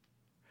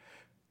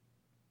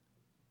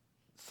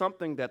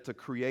 Something that's a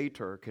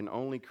creator can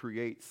only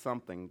create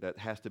something that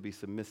has to be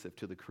submissive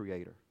to the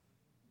creator.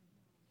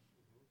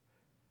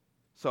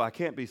 So I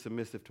can't be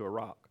submissive to a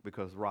rock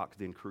because rocks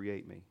didn't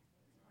create me.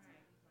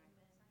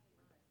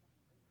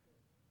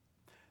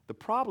 The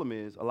problem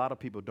is a lot of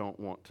people don't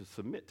want to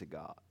submit to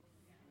God.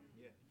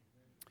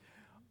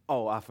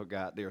 Oh, I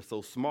forgot they're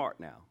so smart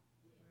now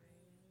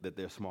that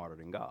they're smarter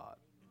than God.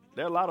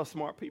 There are a lot of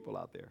smart people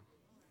out there.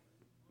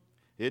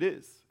 It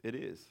is.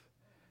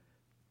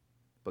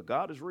 But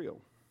God is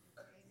real.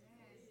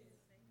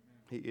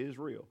 He is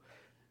real.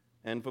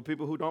 And for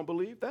people who don't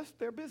believe, that's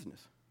their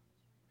business.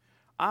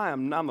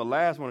 I'm the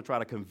last one to try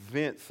to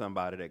convince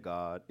somebody that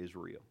God is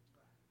real.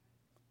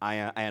 I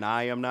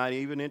am not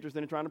even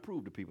interested in trying to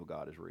prove to people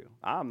God is real.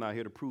 I'm not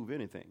here to prove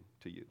anything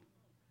to you.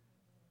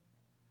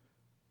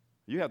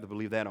 You have to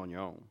believe that on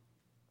your own.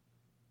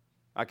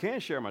 I can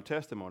share my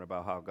testimony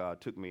about how God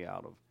took me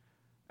out of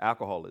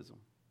alcoholism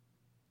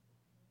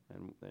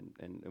and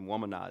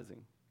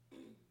womanizing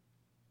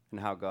and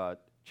how God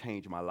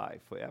changed my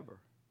life forever.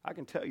 I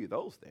can tell you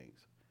those things.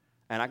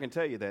 And I can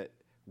tell you that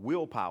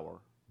willpower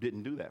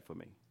didn't do that for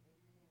me.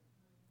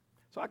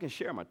 So I can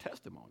share my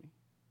testimony,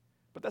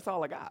 but that's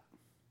all I got.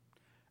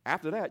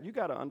 After that, you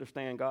got to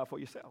understand God for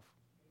yourself.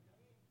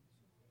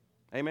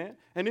 Amen?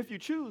 And if you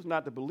choose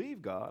not to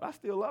believe God, I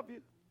still love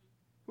you.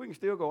 We can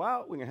still go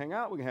out. We can hang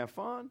out. We can have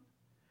fun.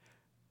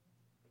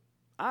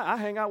 I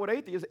hang out with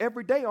atheists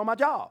every day on my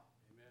job.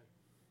 Amen.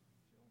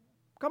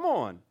 Come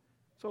on.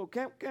 So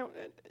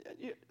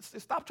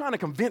stop trying to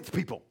convince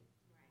people.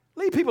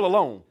 Leave people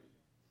alone.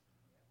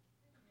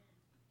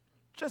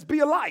 Just be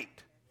a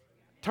light.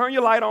 Turn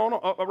your light on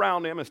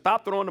around them and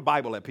stop throwing the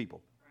Bible at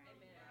people.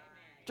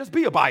 Just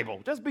be a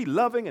Bible. Just be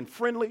loving and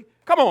friendly.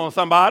 Come on,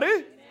 somebody.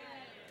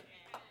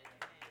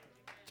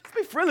 Just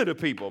be friendly to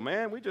people,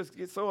 man. We just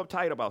get so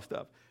uptight about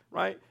stuff,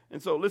 right?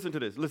 And so listen to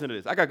this.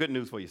 I got good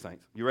news for you,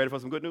 saints. You ready for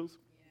some good news?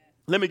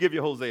 Let me give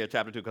you Hosea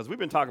chapter 2, because we've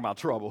been talking about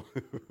trouble.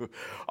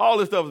 All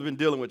this stuff has been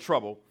dealing with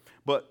trouble.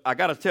 But I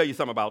got to tell you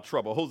something about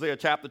trouble. Hosea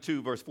chapter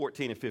 2, verse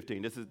 14 and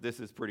 15. This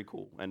is pretty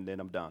cool, and then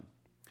I'm done.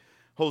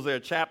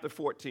 Hosea chapter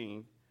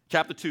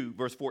 2,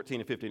 verse 14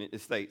 and 15,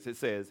 it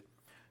says,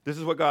 this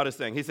is what God is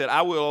saying. He said,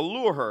 I will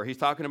allure her. He's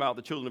talking about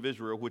the children of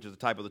Israel, which is a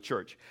type of the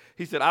church.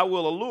 He said, I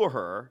will allure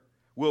her,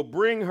 will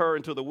bring her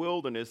into the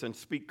wilderness and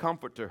speak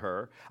comfort to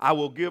her. I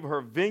will give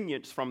her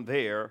vineyards from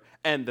there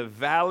and the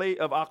valley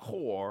of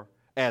Achor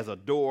as a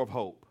door of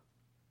hope.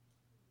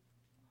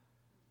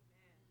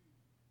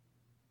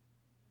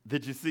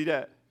 Did you see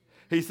that?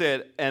 He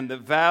said, and the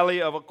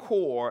valley of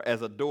Achor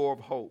as a door of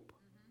hope.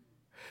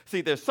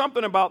 See, there's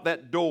something about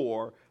that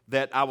door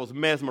that I was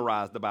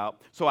mesmerized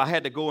about, so I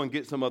had to go and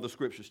get some other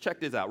scriptures. Check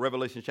this out.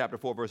 Revelation chapter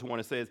 4, verse 1,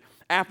 it says,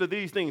 after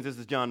these things, this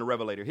is John the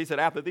Revelator. He said,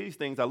 after these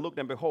things, I looked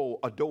and behold,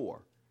 a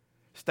door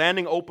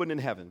standing open in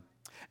heaven.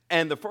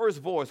 And the first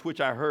voice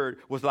which I heard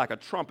was like a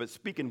trumpet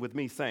speaking with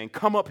me, saying,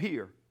 come up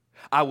here.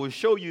 I will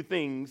show you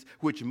things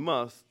which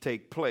must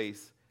take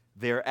place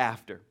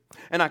thereafter.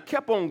 And I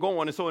kept on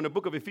going. And so in the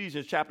book of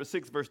Ephesians chapter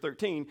 6, verse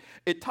 13,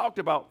 it talked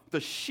about the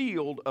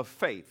shield of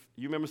faith.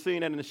 You remember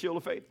seeing that in the shield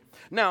of faith?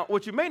 Now,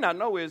 what you may not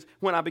know is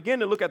when I began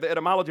to look at the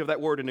etymology of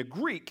that word in the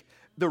Greek,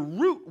 the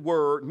root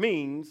word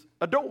means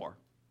a door.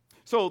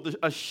 So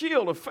a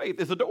shield of faith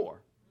is a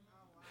door.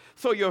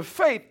 So your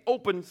faith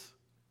opens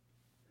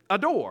a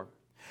door.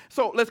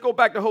 So let's go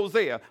back to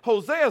Hosea.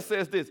 Hosea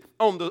says this,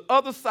 on the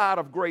other side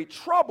of great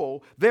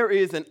trouble, there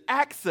is an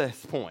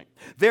access point.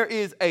 There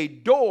is a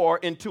door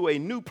into a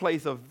new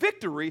place of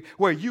victory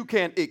where you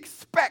can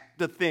expect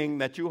the thing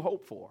that you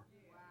hope for. Wow.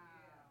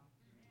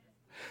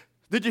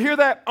 Did you hear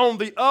that? On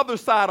the other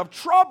side of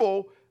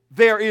trouble,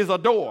 there is a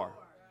door.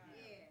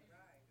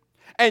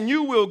 And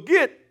you will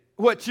get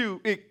what you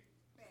expect.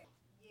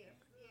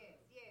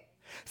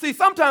 See,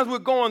 sometimes we're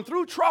going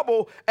through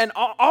trouble, and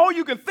all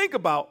you can think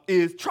about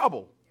is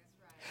trouble.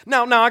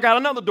 Now, I got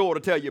another door to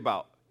tell you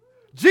about.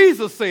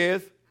 Jesus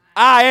says,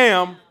 I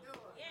am.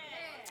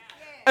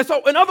 And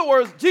so, in other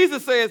words,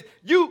 Jesus says,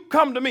 you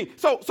come to me.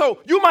 So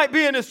you might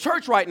be in this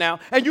church right now,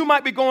 and you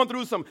might be going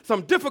through some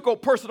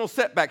difficult personal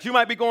setbacks. You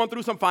might be going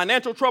through some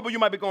financial trouble. You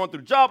might be going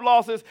through job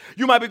losses.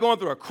 You might be going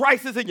through a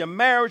crisis in your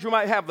marriage. You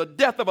might have the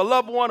death of a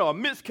loved one or a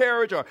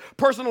miscarriage or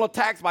personal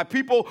attacks by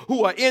people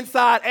who are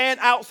inside and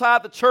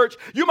outside the church.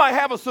 You might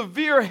have a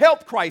severe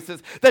health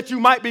crisis that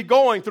you might be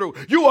going through.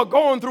 You are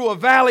going through a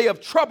valley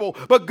of trouble.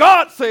 But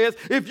God says,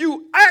 if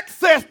you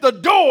access the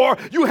door,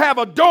 you have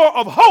a door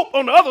of hope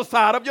on the other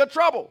side of your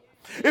trouble.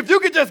 If you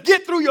can just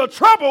get through your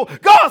trouble,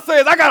 God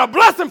says, I got a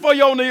blessing for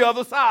you on the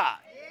other side.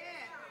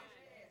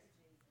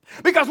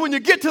 Because when you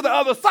get to the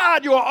other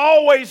side, you are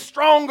always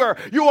stronger.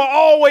 You are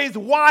always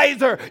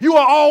wiser. You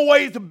are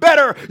always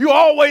better. You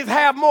always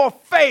have more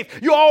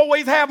faith. You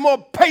always have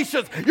more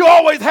patience. You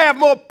always have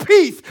more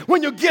peace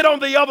when you get on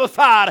the other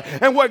side.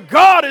 And what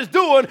God is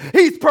doing,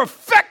 He's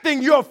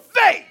perfecting your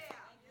faith.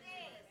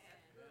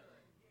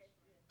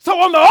 So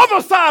on the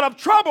other side of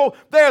trouble,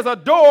 there's a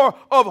door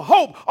of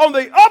hope. On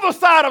the other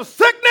side of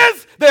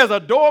sickness, there's a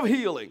door of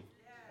healing.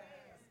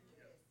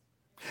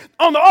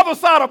 On the other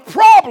side of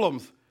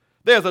problems,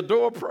 there's a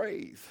door of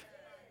praise.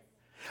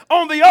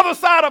 On the other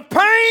side of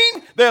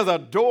pain, there's a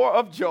door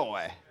of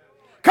joy.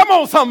 Come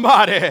on,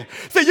 somebody.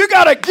 See, you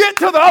got to get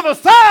to the other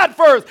side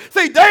first.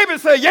 See,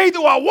 David said, yea,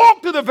 do I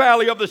walk through the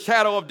valley of the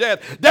shadow of death.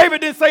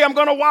 David didn't say, I'm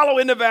going to wallow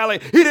in the valley.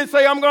 He didn't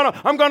say, I'm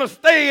going to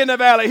stay in the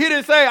valley. He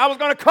didn't say, I was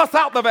going to cuss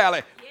out the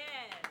valley.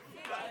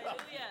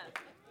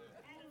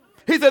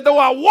 He said, though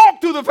I walk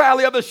through the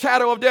valley of the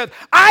shadow of death,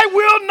 I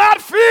will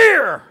not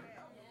fear.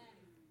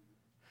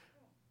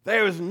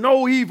 There is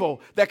no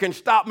evil that can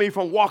stop me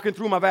from walking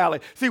through my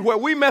valley. See, where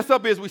we mess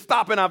up is we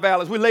stop in our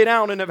valleys. We lay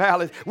down in the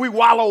valleys. We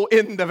wallow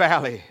in the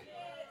valley.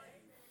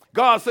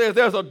 God says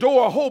there's a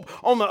door of hope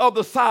on the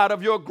other side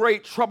of your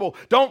great trouble.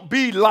 Don't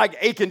be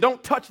like Achan.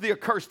 Don't touch the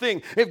accursed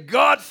thing. If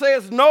God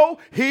says no,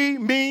 He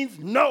means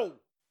no.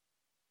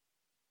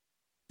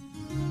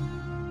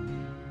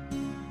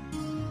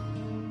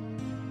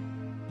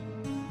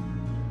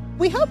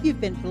 We hope you've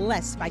been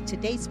blessed by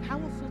today's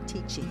powerful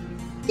teaching.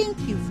 Thank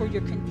you for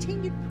your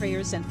continued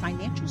prayers and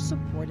financial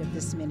support of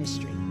this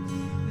ministry.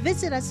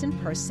 Visit us in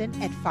person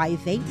at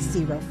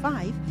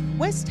 5805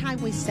 West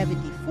Highway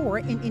 74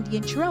 in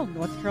Indian Trail,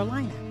 North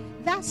Carolina.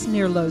 That's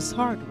near Lowe's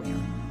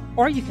Hardware.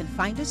 Or you can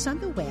find us on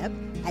the web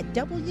at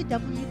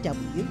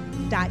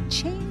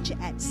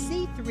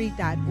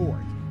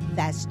www.changeatc3.org.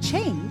 That's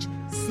change,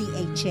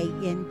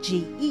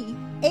 CHANGEATC,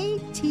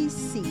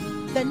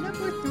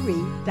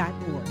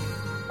 3.org.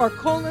 Or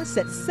call us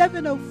at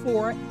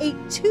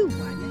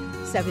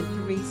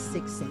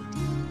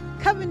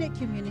 704-821-7368. Covenant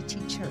Community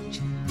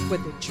Church, where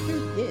the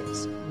truth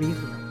is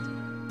revealed.